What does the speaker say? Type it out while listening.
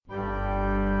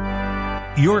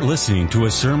You're listening to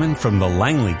a sermon from the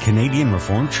Langley Canadian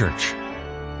Reformed Church.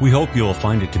 We hope you'll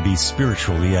find it to be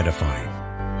spiritually edifying.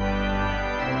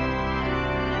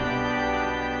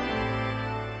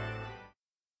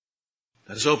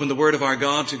 Let us open the Word of our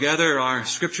God together. Our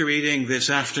scripture reading this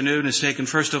afternoon is taken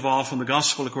first of all from the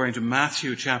Gospel according to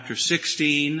Matthew chapter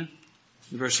 16,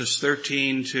 verses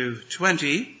 13 to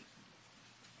 20.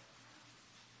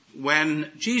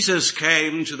 When Jesus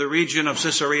came to the region of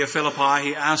Caesarea Philippi,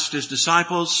 he asked his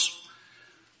disciples,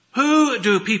 "Who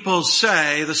do people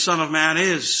say the Son of Man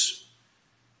is?"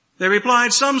 They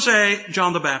replied, "Some say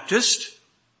John the Baptist,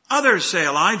 others say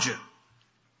Elijah,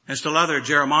 and still others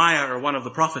Jeremiah or one of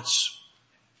the prophets."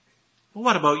 "Well,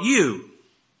 what about you?"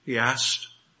 he asked.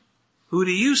 "Who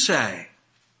do you say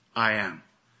I am?"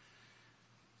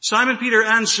 Simon Peter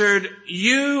answered,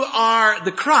 "You are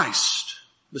the Christ,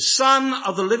 the Son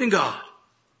of the living God."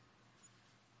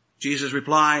 Jesus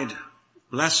replied,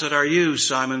 "Blessed are you,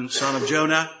 Simon, son of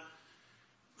Jonah,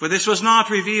 for this was not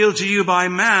revealed to you by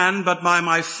man, but by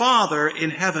my Father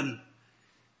in heaven.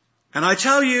 And I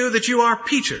tell you that you are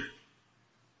Peter,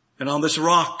 and on this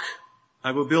rock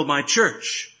I will build my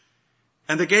church,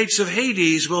 and the gates of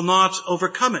Hades will not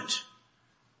overcome it.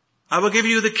 I will give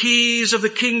you the keys of the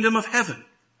kingdom of heaven.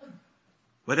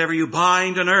 Whatever you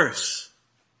bind on earth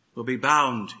will be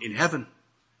bound in heaven,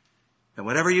 and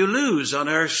whatever you loose on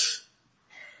earth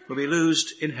will be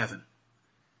loosed in heaven."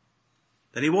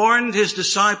 Then he warned his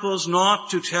disciples not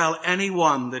to tell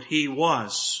anyone that he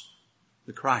was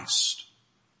the Christ.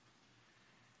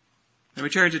 Now we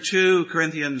turn to 2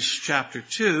 Corinthians chapter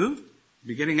 2,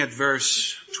 beginning at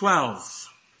verse 12.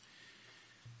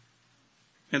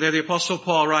 And there the Apostle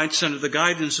Paul writes, "Under the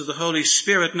guidance of the Holy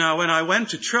Spirit, now when I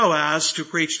went to Troas to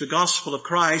preach the gospel of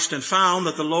Christ and found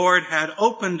that the Lord had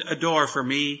opened a door for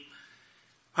me,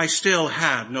 I still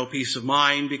had no peace of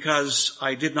mind because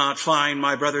I did not find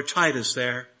my brother Titus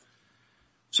there.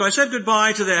 So I said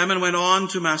goodbye to them and went on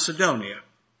to Macedonia.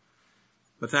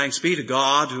 But thanks be to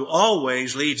God who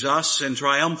always leads us in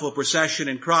triumphal procession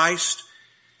in Christ,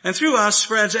 and through us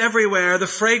spreads everywhere the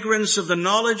fragrance of the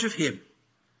knowledge of him.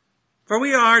 For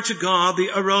we are to God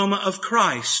the aroma of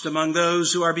Christ among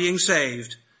those who are being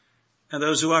saved and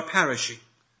those who are perishing.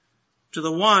 To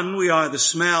the one we are the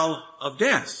smell of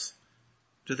death,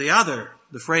 to the other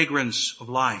the fragrance of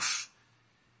life.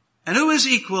 And who is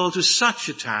equal to such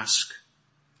a task?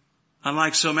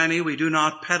 Unlike so many, we do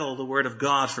not peddle the word of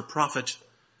God for profit.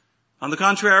 On the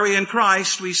contrary, in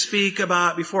Christ we speak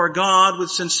about before God with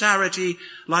sincerity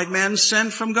like men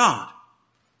sent from God.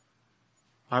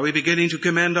 Are we beginning to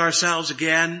commend ourselves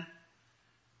again?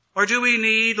 Or do we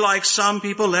need, like some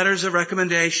people, letters of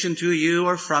recommendation to you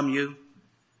or from you?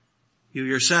 You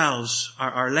yourselves are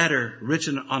our letter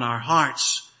written on our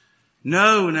hearts,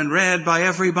 known and read by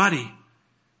everybody.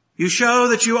 You show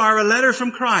that you are a letter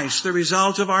from Christ, the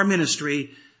result of our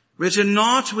ministry, written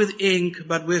not with ink,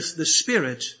 but with the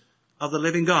Spirit of the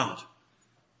living God,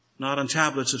 not on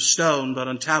tablets of stone, but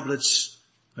on tablets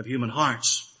of human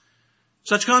hearts.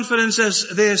 Such confidence as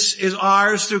this is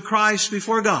ours through Christ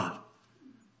before God.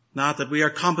 Not that we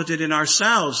are competent in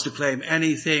ourselves to claim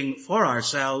anything for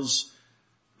ourselves,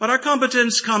 but our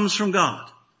competence comes from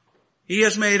God. He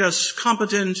has made us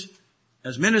competent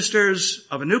as ministers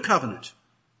of a new covenant,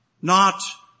 not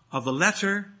of the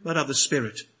letter, but of the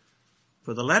Spirit.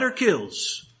 For the letter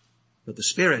kills, but the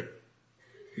Spirit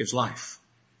gives life.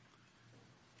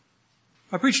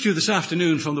 I preach to you this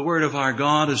afternoon from the Word of our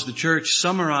God as the Church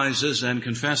summarizes and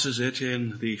confesses it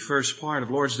in the first part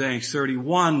of Lord's Day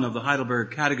 31 of the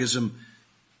Heidelberg Catechism.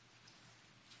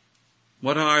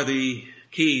 What are the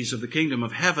keys of the kingdom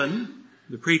of heaven?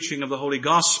 The preaching of the Holy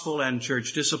Gospel and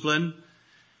church discipline.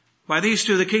 By these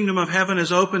two, the kingdom of heaven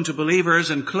is open to believers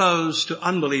and closed to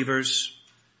unbelievers.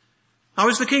 How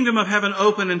is the kingdom of heaven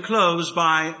open and closed?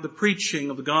 By the preaching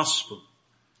of the gospel.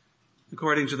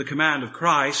 According to the command of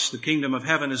Christ, the kingdom of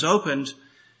heaven is opened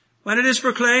when it is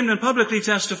proclaimed and publicly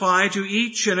testified to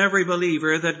each and every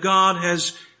believer that God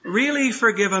has really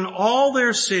forgiven all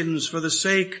their sins for the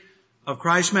sake of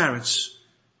Christ's merits,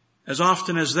 as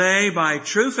often as they, by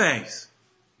true faith,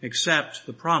 accept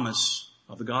the promise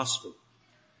of the gospel.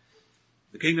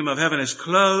 The kingdom of heaven is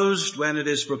closed when it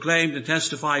is proclaimed and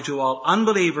testified to all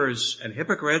unbelievers and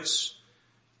hypocrites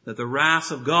that the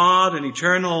wrath of God and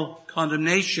eternal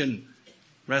condemnation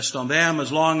rest on them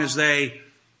as long as they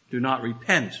do not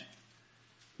repent.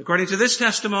 According to this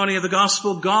testimony of the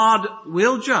gospel, God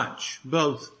will judge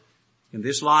both in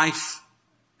this life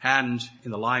and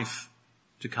in the life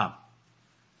to come.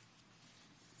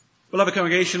 Beloved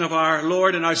congregation of our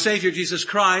Lord and our Savior Jesus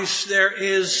Christ, there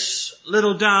is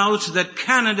little doubt that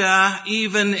Canada,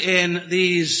 even in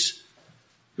these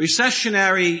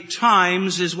recessionary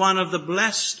times is one of the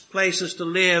blessed places to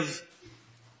live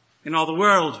in all the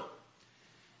world.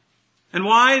 And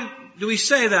why do we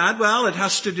say that? Well, it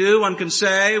has to do, one can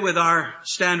say, with our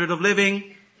standard of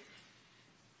living.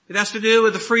 It has to do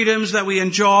with the freedoms that we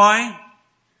enjoy.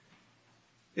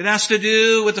 It has to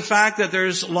do with the fact that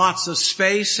there's lots of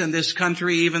space in this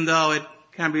country, even though it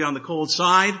can be on the cold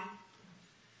side.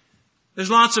 There's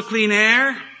lots of clean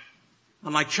air,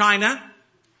 unlike China.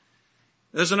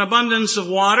 There's an abundance of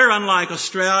water, unlike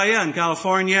Australia and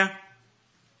California.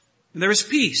 And there is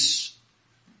peace,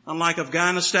 unlike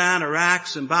Afghanistan, Iraq,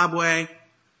 Zimbabwe,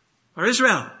 or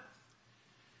Israel.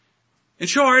 In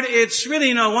short, it's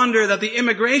really no wonder that the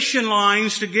immigration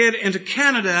lines to get into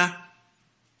Canada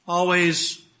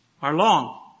always are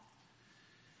long.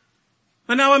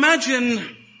 But now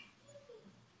imagine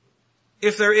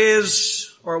if there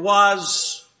is or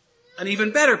was an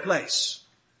even better place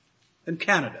than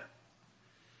Canada.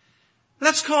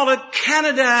 Let's call it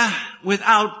Canada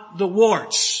without the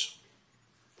warts.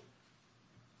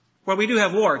 Well, we do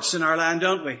have warts in our land,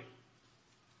 don't we?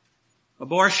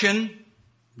 Abortion,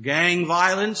 gang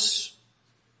violence,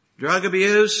 drug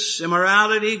abuse,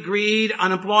 immorality, greed,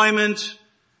 unemployment,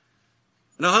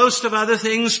 and a host of other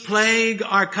things plague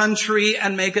our country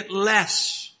and make it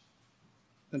less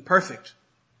than perfect.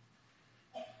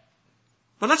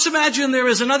 But let's imagine there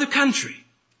is another country.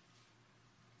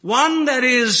 One that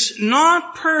is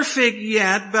not perfect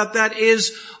yet, but that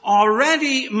is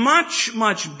already much,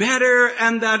 much better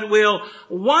and that will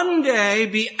one day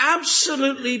be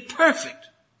absolutely perfect.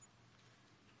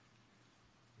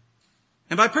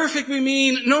 And by perfect we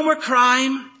mean no more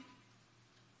crime,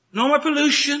 no more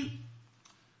pollution,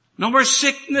 no more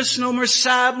sickness, no more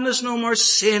sadness, no more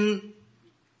sin,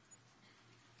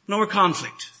 no more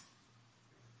conflict.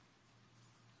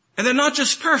 And they're not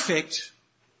just perfect,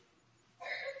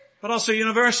 but also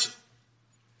universal.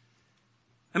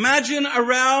 Imagine a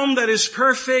realm that is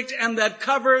perfect and that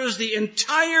covers the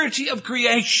entirety of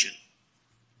creation.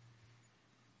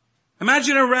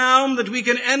 Imagine a realm that we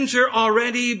can enter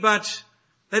already, but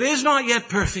that is not yet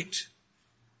perfect,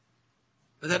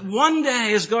 but that one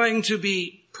day is going to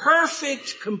be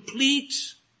perfect, complete,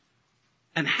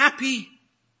 and happy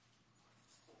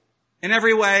in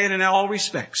every way and in all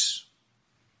respects.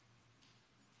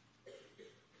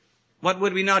 What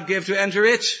would we not give to enter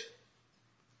it?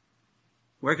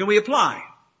 Where can we apply?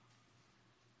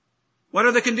 What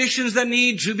are the conditions that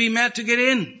need to be met to get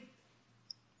in?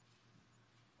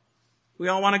 We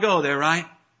all want to go there, right?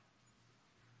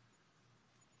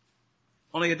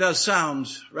 Only it does sound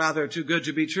rather too good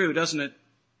to be true, doesn't it?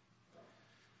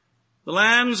 The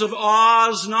lands of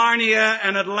Oz, Narnia,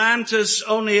 and Atlantis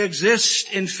only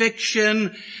exist in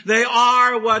fiction. They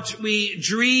are what we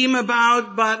dream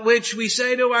about, but which we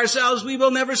say to ourselves we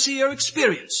will never see or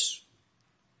experience.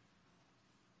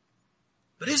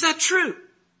 But is that true?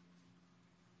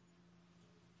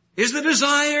 Is the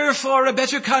desire for a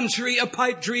better country a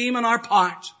pipe dream on our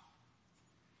part?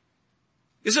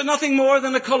 Is it nothing more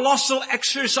than a colossal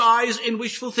exercise in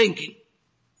wishful thinking?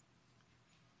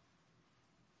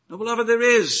 No, beloved, there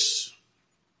is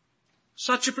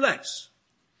such a place.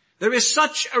 There is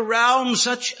such a realm,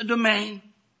 such a domain.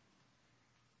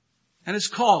 And it's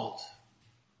called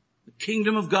the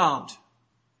kingdom of God,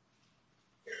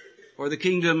 or the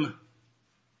kingdom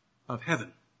of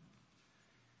heaven.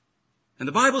 And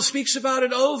the Bible speaks about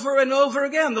it over and over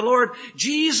again. The Lord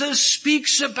Jesus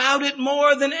speaks about it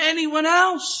more than anyone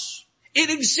else. It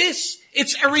exists.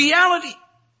 It's a reality.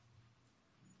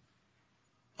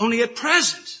 Only at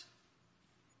present,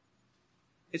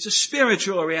 it's a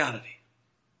spiritual reality.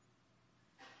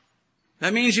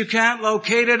 That means you can't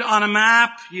locate it on a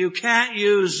map. You can't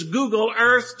use Google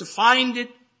Earth to find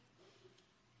it.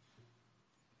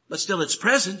 But still it's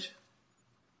present.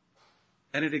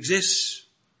 And it exists.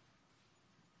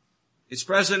 It's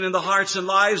present in the hearts and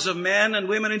lives of men and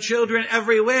women and children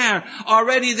everywhere.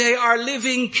 Already they are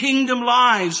living kingdom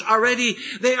lives. Already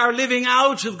they are living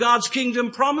out of God's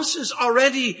kingdom promises.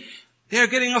 Already they are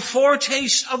getting a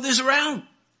foretaste of this realm.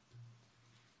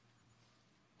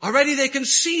 Already they can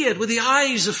see it with the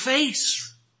eyes of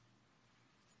faith.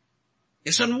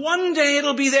 Yes, and one day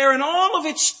it'll be there in all of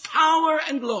its power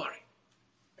and glory.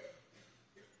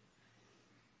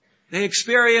 They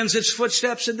experience its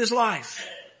footsteps in this life.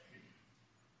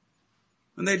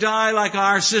 When they die like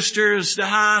our sisters De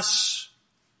Haas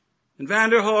and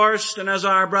Vanderhorst, and as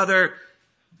our brother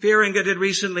Vieringa did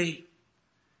recently,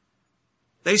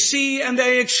 they see and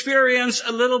they experience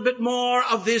a little bit more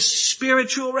of this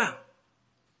spiritual realm.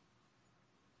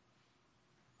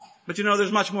 But you know,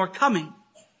 there's much more coming.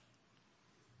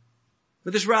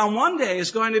 But this realm one day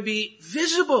is going to be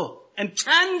visible and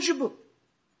tangible.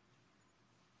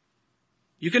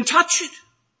 You can touch it.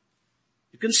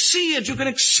 You can see it. You can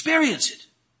experience it.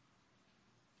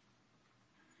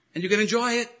 And you can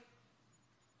enjoy it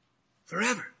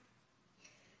forever.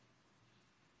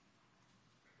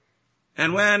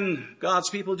 And when God's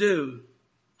people do,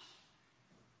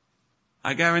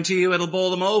 I guarantee you it'll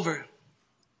bowl them over.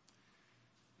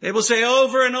 They will say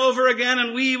over and over again,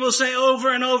 and we will say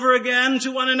over and over again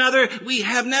to one another, we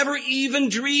have never even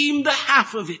dreamed the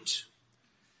half of it.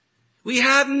 We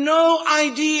had no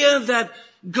idea that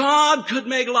God could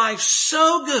make life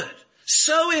so good,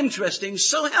 so interesting,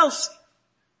 so healthy,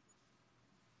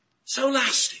 so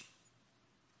lasting.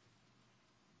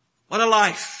 What a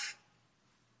life.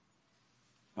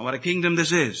 And what a kingdom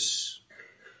this is.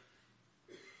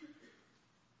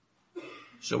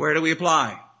 So where do we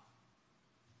apply?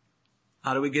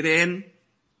 How do we get in?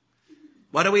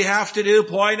 What do we have to do?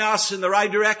 Point us in the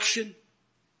right direction.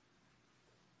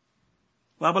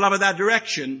 Well, beloved, that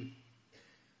direction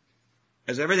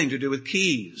has everything to do with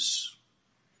keys.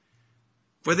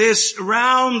 For this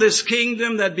realm, this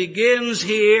kingdom that begins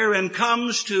here and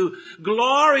comes to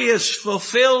glorious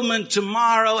fulfillment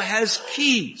tomorrow has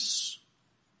keys.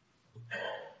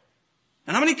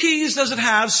 And how many keys does it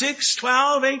have? 6,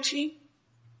 12, 18?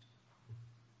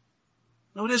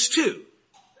 No, it has 2.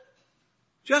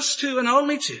 Just 2 and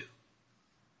only 2.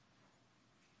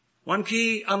 One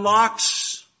key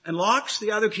unlocks and locks,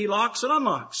 the other key locks and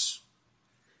unlocks.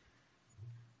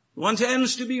 One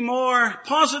tends to be more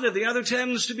positive, the other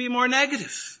tends to be more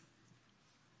negative.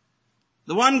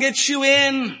 The one gets you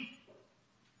in,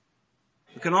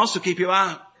 but can also keep you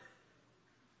out.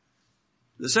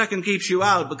 The second keeps you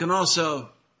out, but can also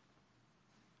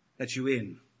let you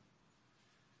in.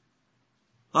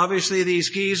 Obviously, these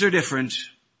keys are different.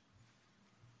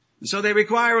 And so they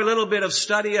require a little bit of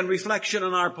study and reflection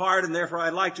on our part, and therefore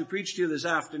I'd like to preach to you this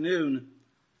afternoon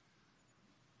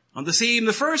on the theme,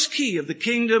 the first key of the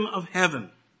kingdom of heaven.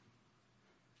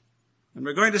 And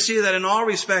we're going to see that in all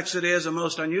respects it is a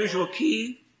most unusual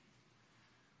key,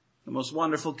 the most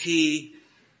wonderful key,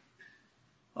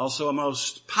 also a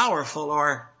most powerful,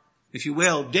 or, if you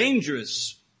will,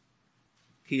 dangerous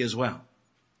key as well.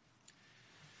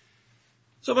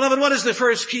 So, beloved, what is the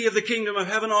first key of the kingdom of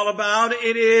heaven all about?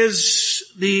 It is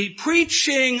the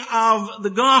preaching of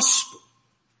the gospel.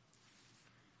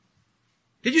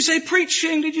 Did you say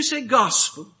preaching? Did you say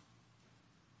gospel?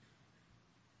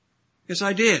 Yes,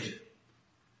 I did.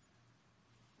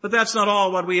 But that's not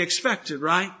all what we expected,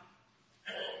 right?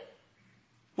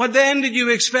 What then did you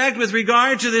expect with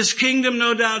regard to this kingdom?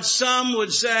 No doubt some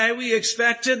would say we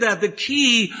expected that the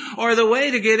key or the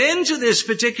way to get into this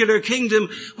particular kingdom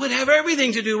would have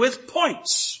everything to do with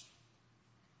points.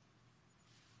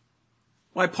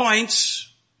 Why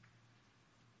points?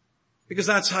 Because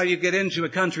that's how you get into a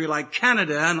country like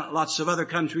Canada and lots of other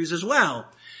countries as well.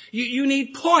 You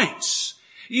need points.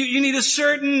 You need a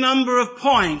certain number of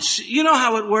points. You know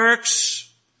how it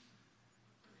works.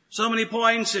 So many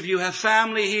points if you have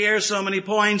family here, so many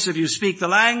points if you speak the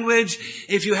language,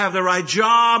 if you have the right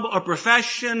job or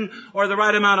profession or the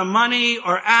right amount of money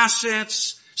or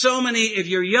assets, so many if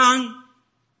you're young.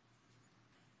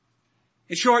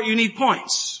 In short, you need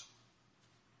points.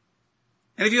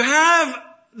 And if you have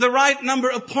the right number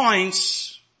of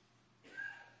points,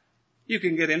 you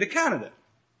can get into Canada.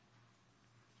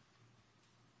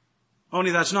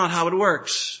 Only that's not how it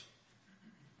works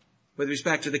with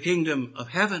respect to the kingdom of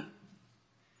heaven.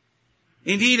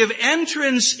 Indeed, if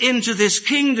entrance into this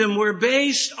kingdom were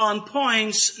based on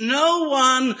points, no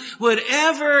one would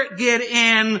ever get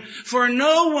in, for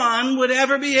no one would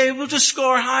ever be able to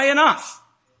score high enough.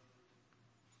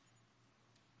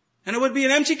 And it would be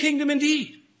an empty kingdom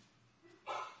indeed.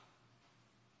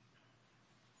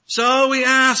 So we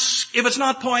ask, if it's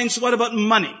not points, what about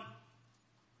money?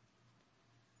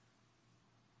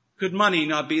 Could money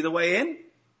not be the way in?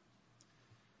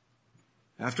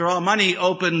 After all, money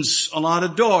opens a lot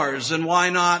of doors, and why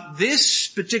not this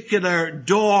particular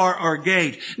door or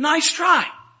gate? Nice try.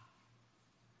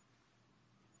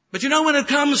 But you know, when it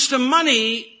comes to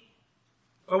money,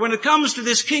 or when it comes to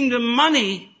this kingdom,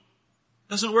 money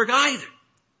doesn't work either.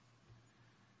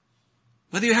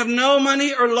 Whether you have no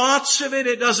money or lots of it,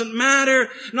 it doesn't matter.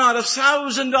 Not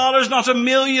 $1,000, not $1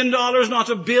 million, not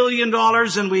 $1 billion,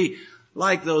 and we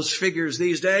like those figures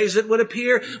these days, it would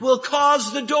appear, will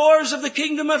cause the doors of the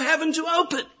kingdom of heaven to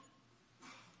open.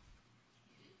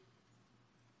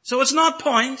 So it's not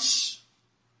points.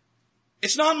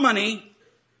 It's not money.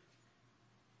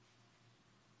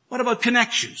 What about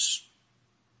connections?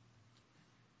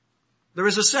 There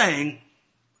is a saying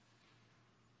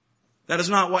That is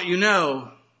not what you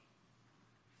know,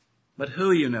 but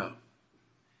who you know.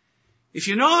 If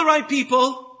you know the right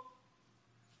people,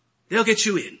 they'll get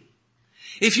you in.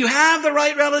 If you have the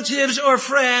right relatives or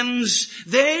friends,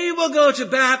 they will go to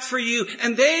bat for you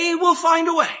and they will find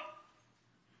a way.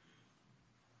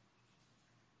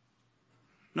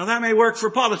 Now that may work for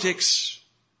politics,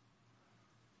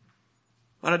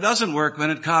 but it doesn't work when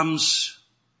it comes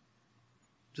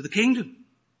to the kingdom.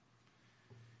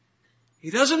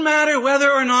 It doesn't matter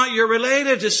whether or not you're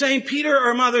related to St. Peter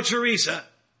or Mother Teresa.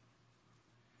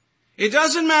 It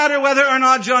doesn't matter whether or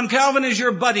not John Calvin is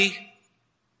your buddy.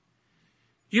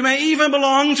 You may even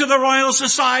belong to the Royal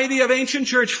Society of Ancient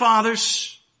Church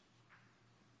Fathers.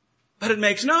 But it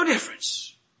makes no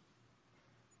difference.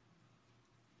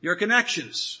 Your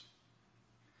connections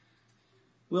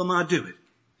will not do it.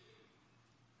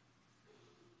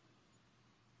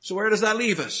 So where does that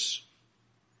leave us?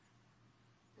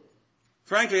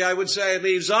 Frankly, I would say it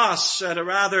leaves us at a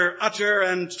rather utter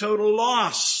and total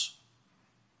loss.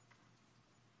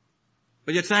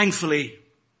 But yet thankfully,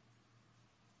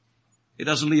 it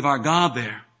doesn't leave our God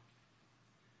there.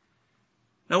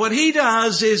 Now what he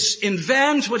does is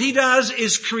invent, what he does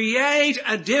is create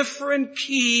a different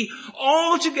key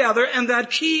altogether, and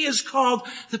that key is called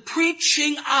the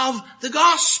preaching of the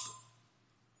gospel.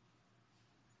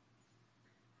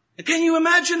 And can you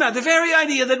imagine that? The very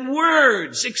idea that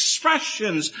words,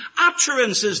 expressions,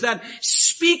 utterances, that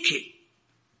speaking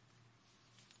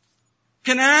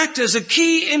can act as a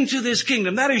key into this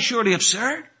kingdom, that is surely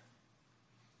absurd.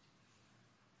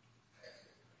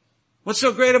 What's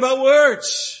so great about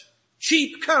words?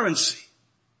 Cheap currency.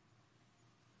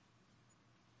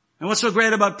 And what's so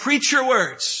great about preacher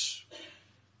words?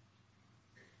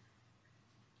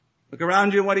 Look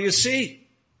around you, what do you see?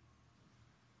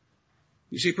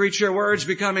 You see preacher words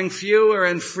becoming fewer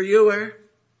and fewer,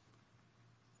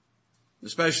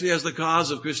 especially as the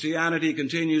cause of Christianity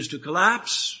continues to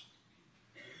collapse.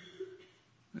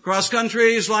 Across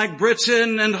countries like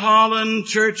Britain and Holland,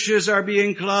 churches are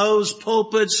being closed,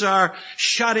 pulpits are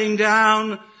shutting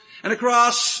down, and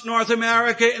across North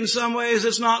America, in some ways,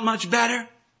 it's not much better.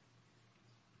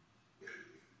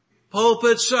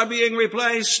 Pulpits are being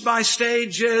replaced by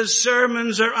stages,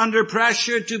 sermons are under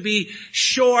pressure to be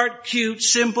short, cute,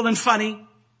 simple, and funny.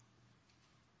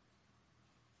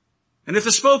 And if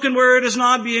the spoken word is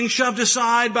not being shoved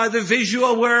aside by the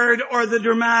visual word or the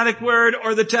dramatic word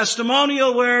or the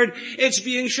testimonial word, it's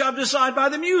being shoved aside by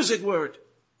the music word.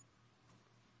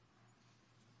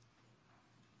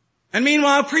 And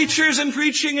meanwhile, preachers and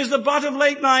preaching is the butt of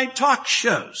late night talk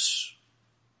shows.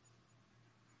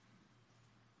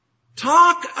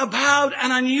 Talk about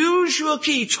an unusual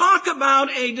key. Talk about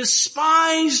a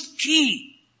despised key.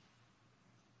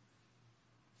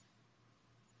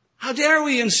 How dare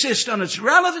we insist on its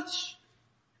relevance?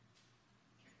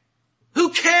 Who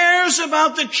cares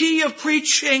about the key of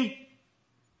preaching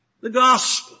the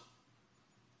gospel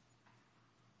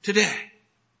today?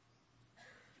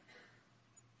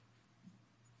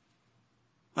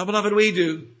 My beloved, we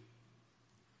do.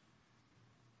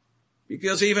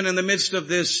 Because even in the midst of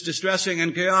this distressing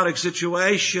and chaotic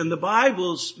situation, the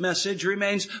Bible's message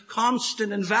remains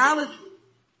constant and valid.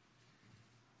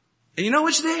 And you know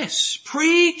it's this: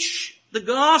 preach the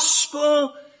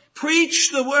gospel,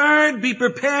 preach the word, be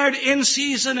prepared in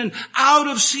season and out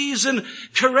of season,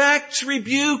 correct,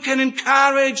 rebuke, and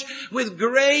encourage with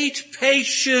great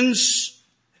patience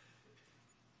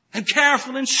and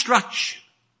careful instruction.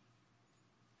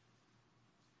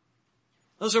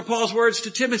 Those are Paul's words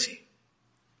to Timothy.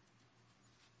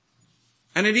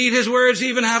 And indeed his words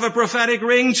even have a prophetic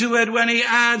ring to it when he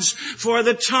adds, "For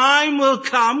the time will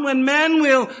come when men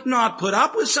will not put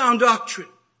up with sound doctrine.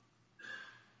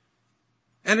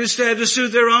 And instead, to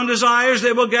suit their own desires,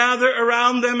 they will gather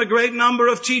around them a great number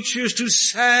of teachers to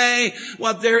say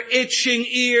what their itching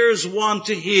ears want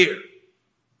to hear."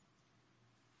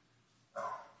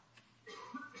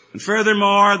 And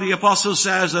furthermore, the apostle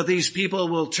says that these people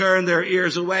will turn their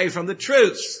ears away from the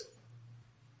truth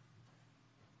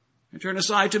and turn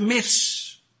aside to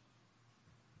myths.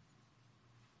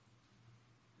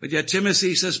 But yet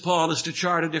Timothy, says Paul, is to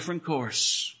chart a different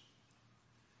course.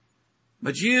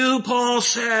 But you, Paul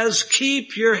says,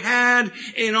 keep your head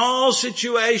in all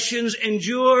situations,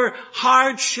 endure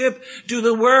hardship, do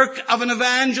the work of an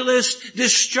evangelist,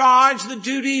 discharge the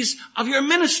duties of your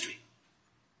ministry.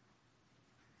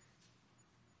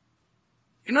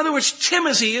 In other words,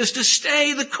 Timothy is to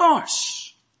stay the course.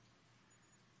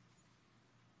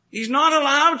 He's not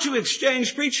allowed to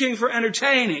exchange preaching for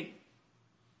entertaining,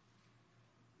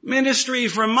 ministry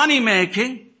for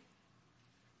money-making,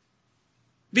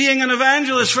 being an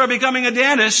evangelist for becoming a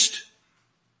dentist,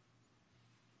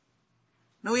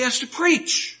 No, he has to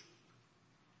preach.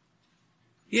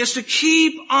 He has to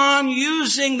keep on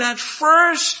using that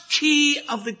first key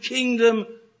of the kingdom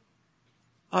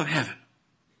of heaven.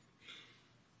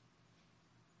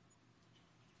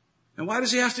 And why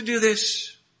does he have to do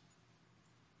this?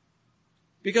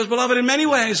 Because, beloved, in many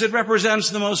ways it represents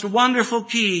the most wonderful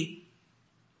key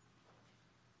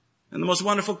and the most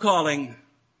wonderful calling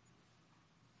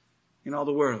in all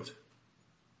the world.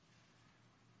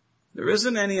 There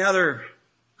isn't any other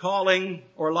calling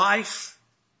or life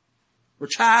or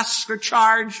task or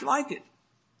charge like it.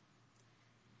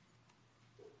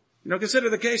 Consider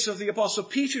the case of the Apostle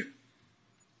Peter.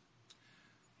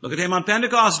 Look at him on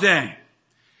Pentecost Day.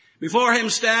 Before him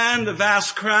stand a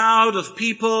vast crowd of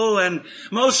people, and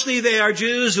mostly they are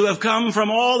Jews who have come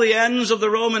from all the ends of the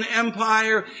Roman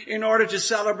Empire in order to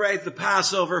celebrate the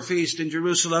Passover feast in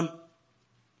Jerusalem.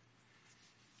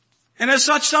 And as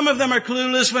such, some of them are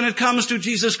clueless when it comes to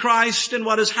Jesus Christ and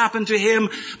what has happened to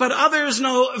him, but others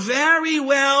know very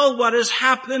well what has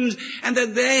happened and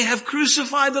that they have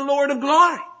crucified the Lord of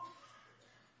glory.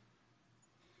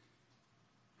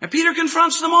 And Peter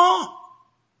confronts them all.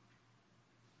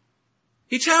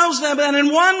 He tells them that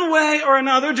in one way or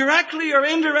another, directly or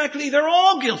indirectly, they're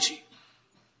all guilty.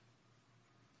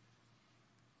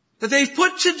 That they've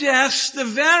put to death the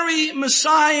very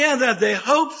Messiah that they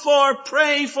hope for,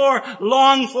 pray for,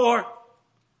 long for,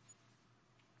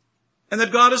 and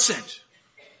that God has sent.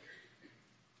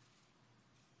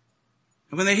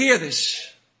 And when they hear this,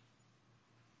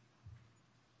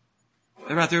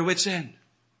 they're at their wits' end.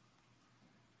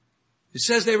 It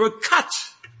says they were cut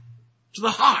to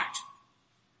the heart.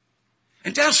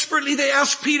 And desperately they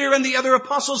ask Peter and the other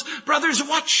apostles, brothers,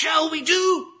 what shall we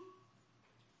do?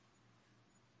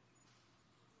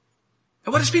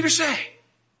 And what does Peter say?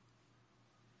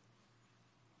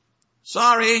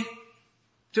 Sorry,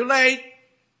 too late.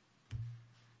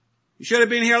 You should have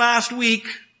been here last week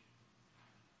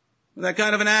with that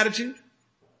kind of an attitude.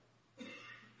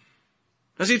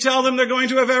 Does he tell them they're going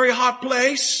to a very hot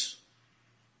place?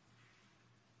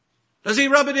 Does he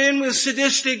rub it in with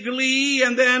sadistic glee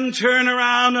and then turn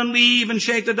around and leave and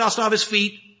shake the dust off his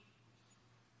feet?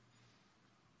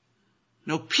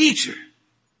 No, Peter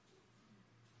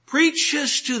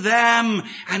preaches to them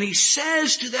and he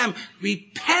says to them,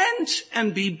 repent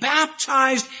and be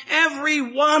baptized, every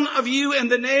one of you, in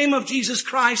the name of Jesus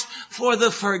Christ for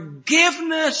the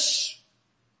forgiveness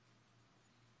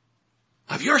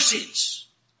of your sins.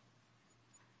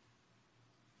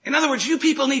 In other words, you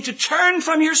people need to turn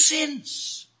from your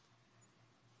sins.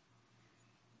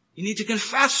 You need to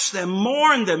confess them,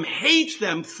 mourn them, hate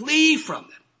them, flee from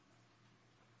them.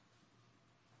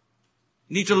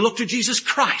 You need to look to Jesus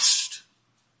Christ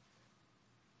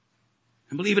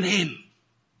and believe in him.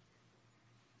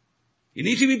 You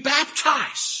need to be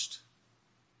baptized.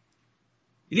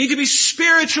 You need to be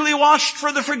spiritually washed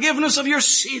for the forgiveness of your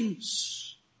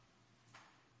sins.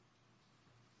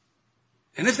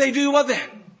 And if they do, what then?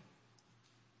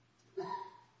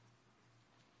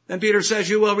 Then Peter says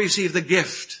you will receive the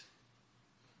gift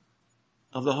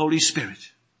of the Holy Spirit.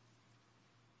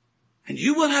 And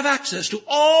you will have access to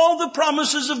all the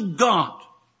promises of God.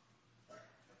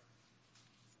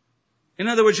 In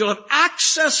other words, you'll have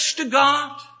access to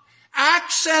God,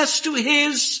 access to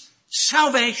his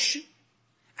salvation,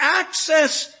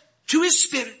 access to his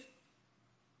Spirit,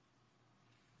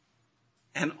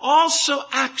 and also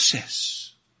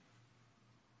access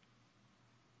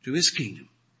to his kingdom.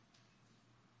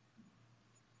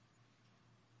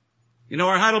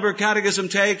 Our Heidelberg Catechism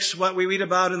takes what we read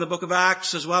about in the book of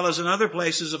Acts as well as in other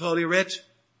places of Holy Writ,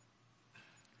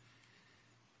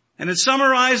 and it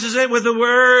summarizes it with the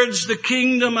words, the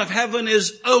kingdom of heaven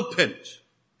is opened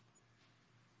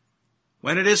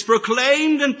when it is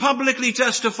proclaimed and publicly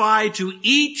testified to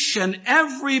each and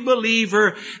every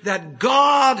believer that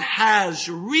God has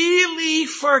really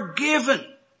forgiven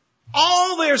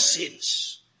all their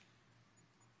sins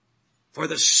for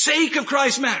the sake of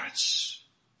Christ's merits,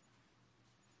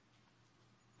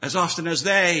 as often as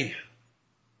they,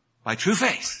 by true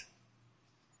faith,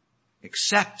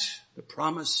 accept the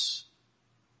promise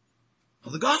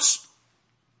of the gospel.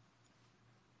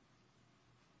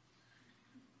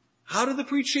 How did the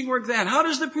preaching work then? How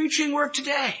does the preaching work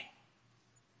today?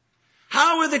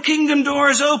 How were the kingdom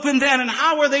doors open then, and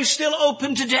how are they still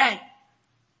open today?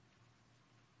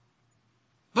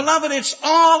 Beloved, it's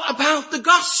all about the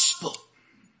gospel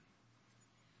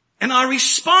and our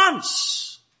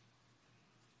response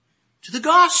to the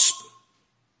gospel.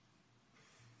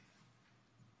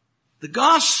 The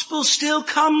gospel still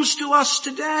comes to us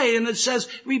today, and it says,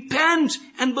 repent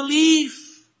and believe.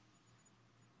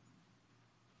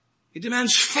 It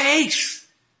demands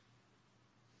faith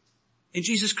in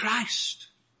Jesus Christ.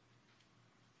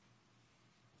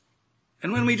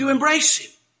 And when we do embrace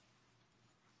him,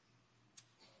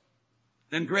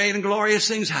 then great and glorious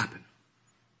things happen.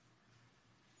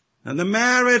 And the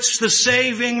merits, the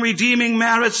saving, redeeming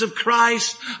merits of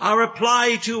Christ are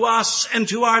applied to us and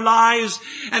to our lives.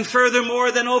 And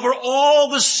furthermore, then over all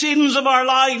the sins of our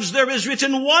lives, there is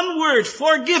written one word,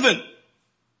 forgiven.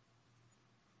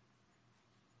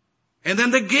 And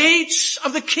then the gates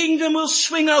of the kingdom will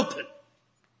swing open.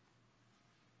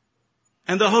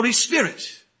 And the Holy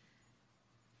Spirit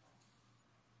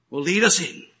will lead us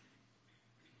in.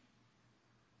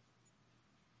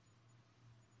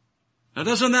 Now,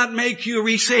 doesn't that make you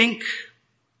rethink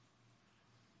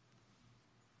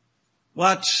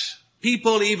what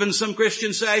people, even some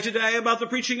Christians, say today about the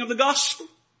preaching of the gospel?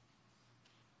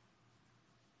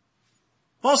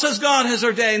 Paul says God has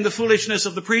ordained the foolishness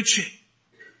of the preaching,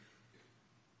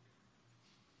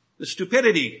 the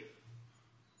stupidity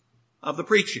of the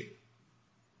preaching,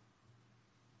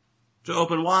 to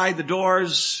open wide the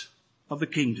doors of the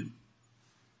kingdom.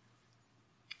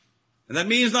 And that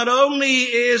means not only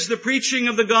is the preaching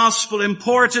of the gospel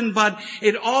important, but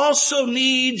it also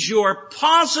needs your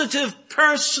positive,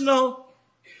 personal,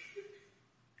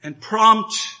 and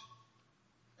prompt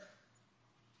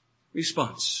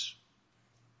response.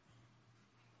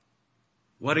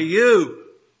 What are you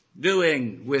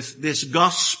doing with this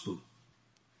gospel?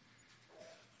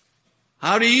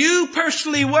 How do you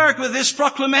personally work with this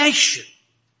proclamation?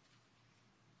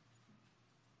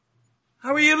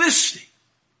 How are you listening?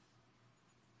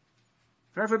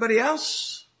 For everybody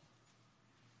else?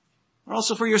 Or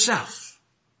also for yourself?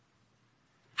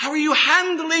 How are you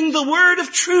handling the word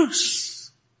of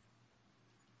truth?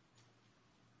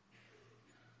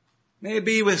 May it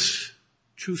be with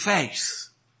true faith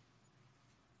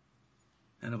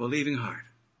and a believing heart.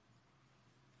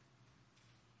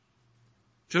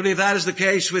 Truly, if that is the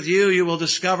case with you, you will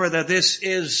discover that this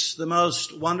is the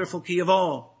most wonderful key of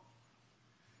all.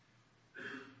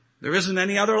 There isn't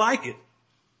any other like it.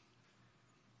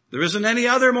 There isn't any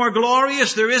other more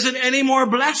glorious. There isn't any more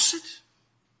blessed.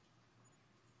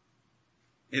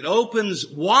 It opens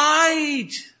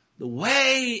wide the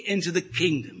way into the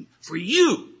kingdom for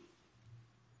you,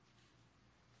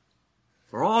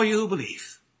 for all you who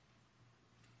believe.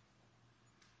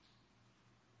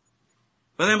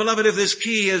 But then, beloved, if this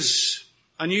key is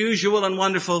unusual and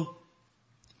wonderful,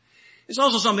 it's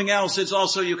also something else. It's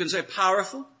also, you can say,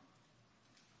 powerful.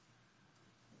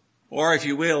 Or, if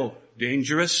you will,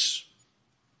 dangerous.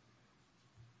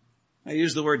 I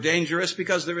use the word dangerous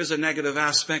because there is a negative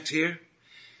aspect here.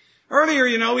 Earlier,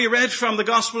 we read from the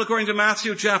Gospel according to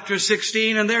Matthew chapter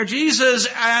 16, and there Jesus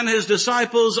and his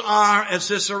disciples are at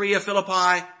Caesarea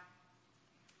Philippi.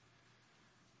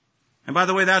 And by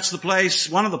the way, that's the place,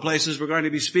 one of the places we're going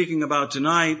to be speaking about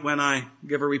tonight when I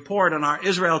give a report on our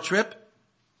Israel trip,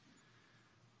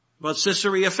 about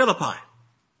Caesarea Philippi.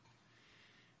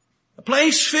 A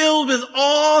place filled with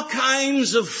all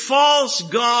kinds of false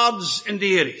gods and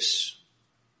deities.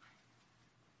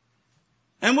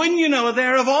 And when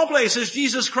there, of all places,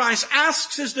 Jesus Christ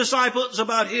asks his disciples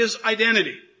about his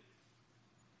identity.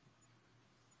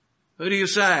 Who do you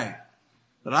say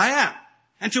that I am?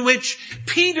 And to which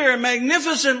Peter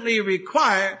magnificently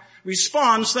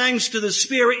responds, thanks to the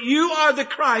Spirit, you are the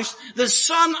Christ, the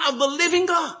Son of the living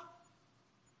God.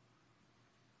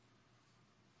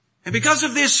 And because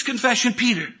of this confession,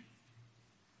 Peter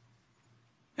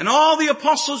and all the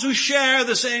apostles who share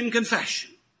the same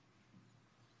confession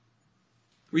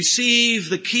receive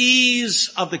the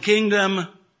keys of the kingdom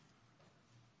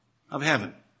of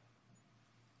heaven.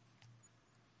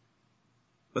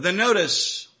 But then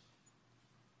notice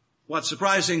what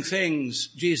surprising things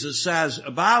Jesus says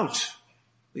about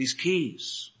these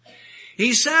keys.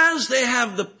 He says they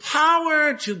have the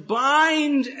power to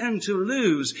bind and to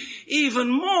loose. Even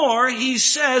more, he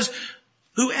says,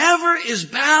 whoever is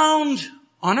bound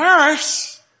on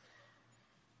earth,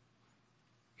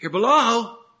 here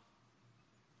below,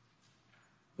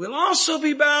 will also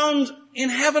be bound in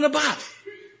heaven above.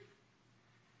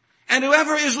 And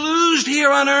whoever is loosed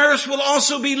here on earth will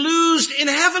also be loosed in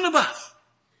heaven above.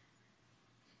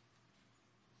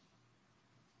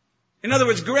 In other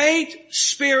words, great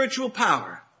spiritual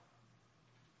power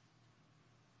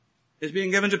is being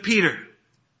given to Peter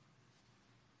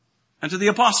and to the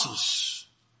apostles,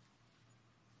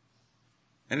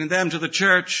 and in them to the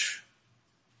church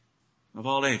of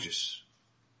all ages.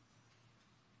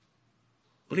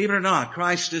 Believe it or not,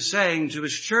 Christ is saying to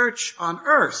his church on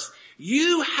earth,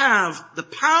 you have the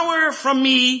power from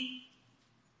me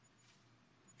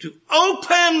to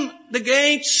open the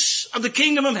gates of the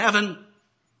kingdom of heaven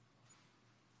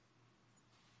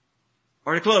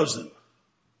or to close them?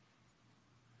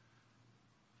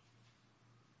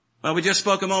 Well, we just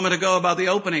spoke a moment ago about the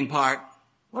opening part.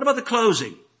 What about the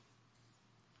closing?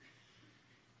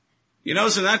 You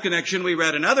notice in that connection we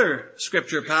read another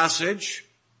scripture passage,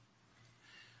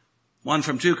 one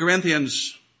from 2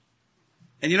 Corinthians.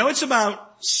 And you know, it's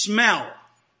about smell,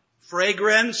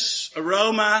 fragrance,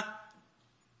 aroma,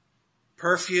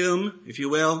 perfume, if you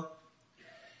will.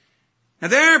 Now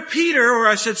there Peter, or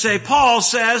I should say Paul,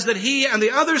 says that he and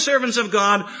the other servants of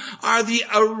God are the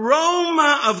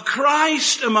aroma of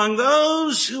Christ among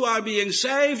those who are being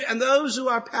saved and those who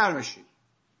are perishing.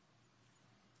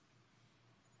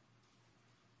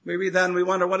 We read that and we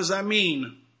wonder, what does that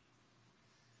mean?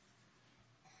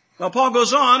 Well, Paul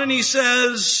goes on and he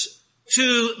says,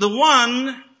 to the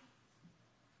one,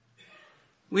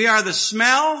 we are the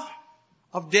smell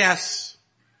of death.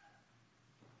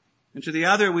 And to the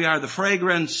other, we are the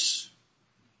fragrance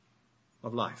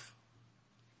of life.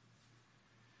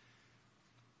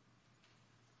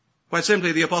 Quite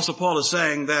simply, the Apostle Paul is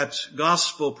saying that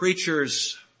gospel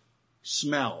preachers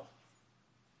smell.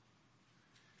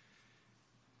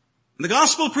 The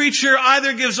gospel preacher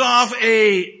either gives off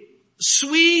a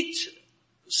sweet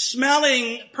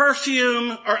smelling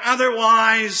perfume or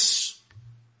otherwise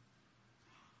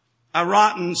a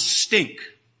rotten stink.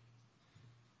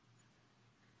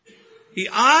 He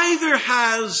either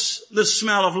has the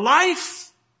smell of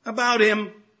life about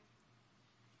him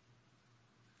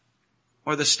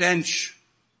or the stench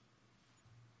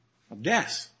of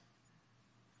death.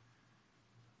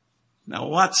 Now,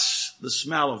 what's the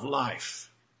smell of life?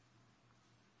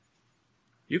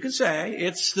 You can say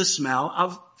it's the smell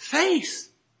of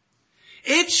faith.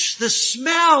 It's the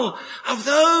smell of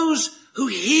those who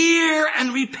hear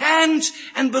and repent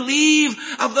and believe,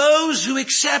 of those who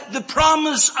accept the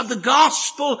promise of the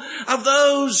gospel, of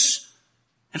those,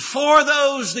 and for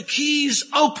those the keys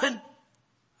open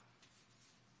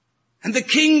and the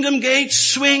kingdom gates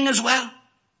swing as well.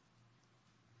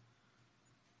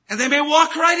 And they may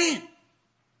walk right in.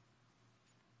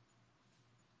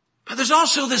 But there's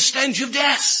also the stench of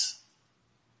death.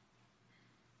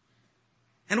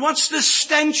 And what's the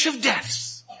stench of death?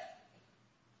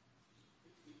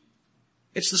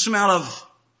 It's the smell of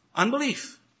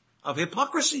unbelief, of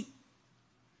hypocrisy.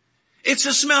 It's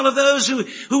the smell of those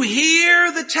who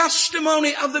hear the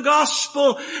testimony of the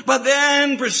gospel, but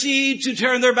then proceed to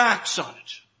turn their backs on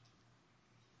it.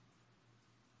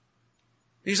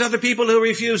 These are the people who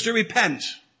refuse to repent.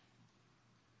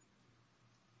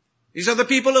 These are the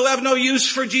people who have no use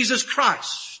for Jesus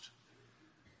Christ.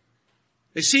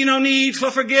 They see no need for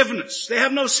forgiveness. They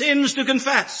have no sins to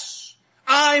confess.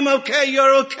 I'm okay,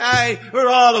 you're okay, we're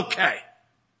all okay.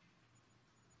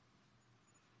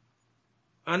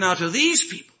 And now to these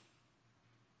people,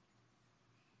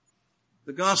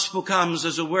 the gospel comes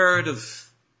as a word of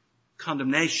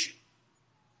condemnation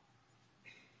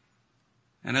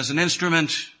and as an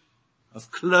instrument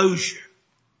of closure.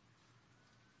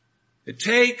 It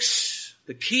takes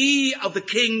the key of the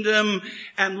kingdom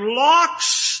and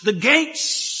locks the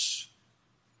gates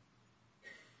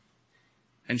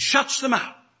and shuts them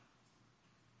out.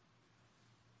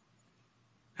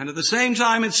 And at the same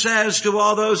time it says to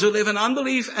all those who live in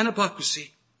unbelief and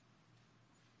hypocrisy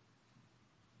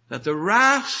that the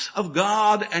wrath of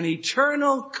God and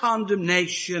eternal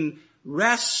condemnation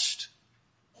rest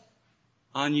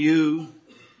on you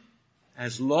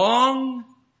as long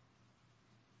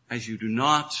as you do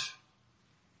not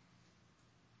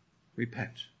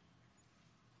repent.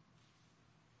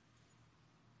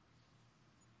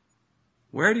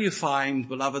 Where do you find,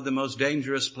 beloved, the most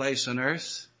dangerous place on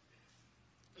earth?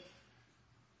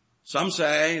 Some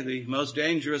say the most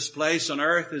dangerous place on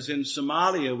earth is in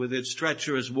Somalia with its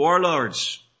treacherous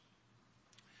warlords.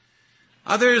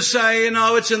 Others say,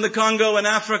 it's in the Congo in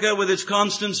Africa with its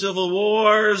constant civil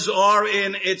wars, or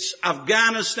in its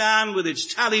Afghanistan with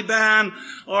its Taliban,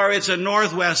 or it's in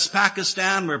northwest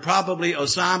Pakistan where probably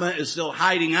Osama is still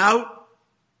hiding out.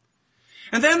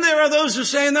 And then there are those who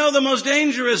say, no, the most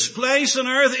dangerous place on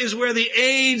earth is where the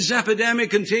AIDS epidemic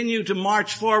continued to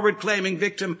march forward, claiming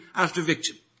victim after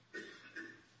victim.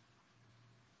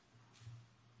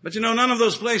 But none of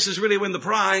those places really win the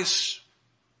prize.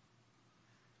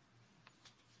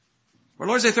 Our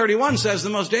Lord's Day 31 says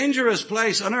the most dangerous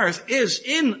place on earth is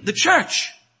in the church.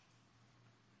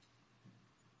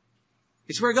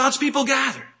 It's where God's people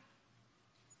gather.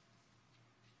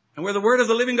 And where the word of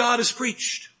the living God is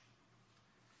preached.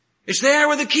 It's there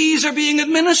where the keys are being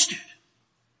administered.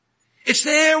 It's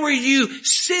there where you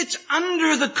sit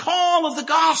under the call of the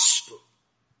gospel.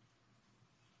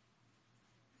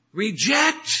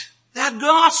 Reject that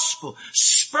gospel.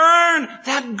 spurn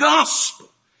that gospel,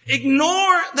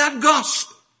 ignore that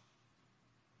gospel,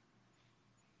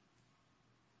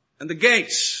 and the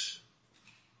gates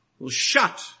will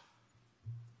shut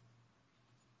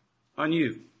on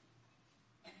you.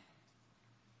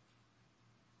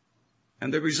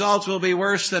 And the results will be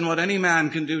worse than what any man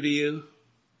can do to you.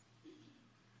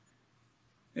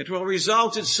 It will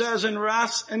result, it says, in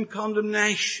wrath and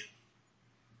condemnation.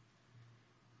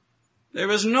 There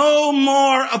is no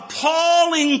more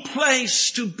appalling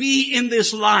place to be in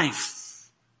this life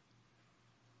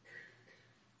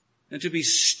than to be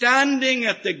standing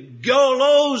at the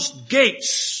closed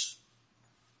gates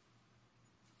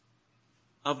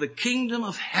of the kingdom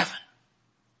of heaven.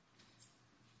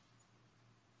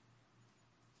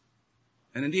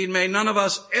 And indeed, may none of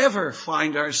us ever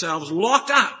find ourselves locked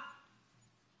up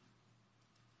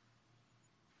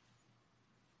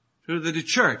to the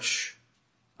church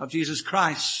of Jesus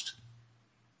Christ.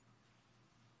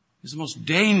 Is the most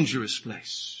dangerous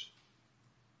place.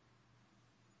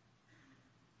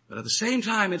 But at the same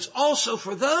time, it's also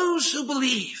for those who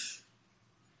believe,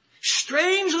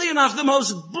 strangely enough, the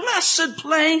most blessed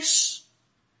place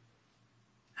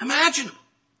imaginable.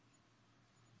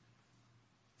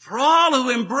 For all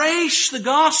who embrace the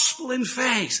gospel in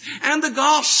faith, and the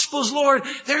gospel's Lord,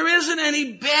 there isn't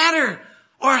any better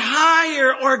or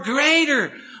higher or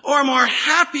greater or more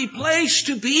happy place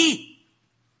to be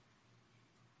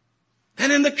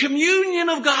than in the communion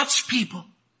of God's people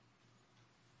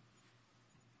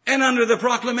and under the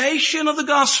proclamation of the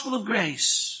gospel of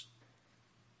grace.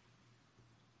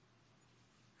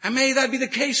 And may that be the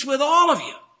case with all of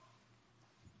you.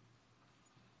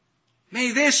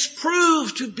 May this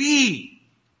prove to be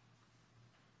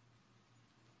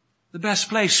the best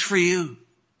place for you.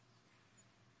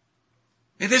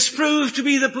 May this prove to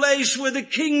be the place where the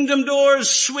kingdom doors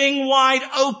swing wide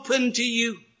open to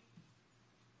you.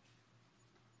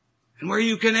 And where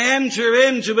you can enter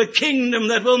into a kingdom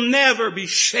that will never be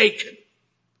shaken.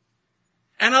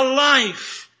 And a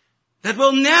life that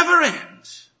will never end.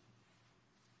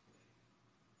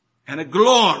 And a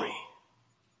glory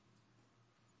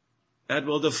that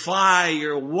will defy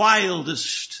your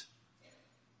wildest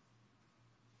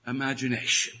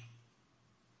imagination.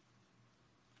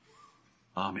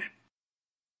 Amen.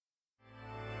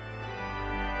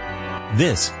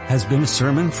 This has been a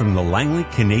sermon from the Langley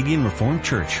Canadian Reformed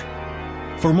Church.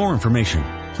 For more information,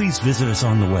 please visit us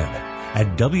on the web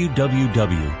at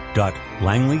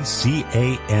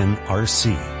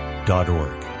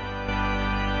www.langleycanrc.org.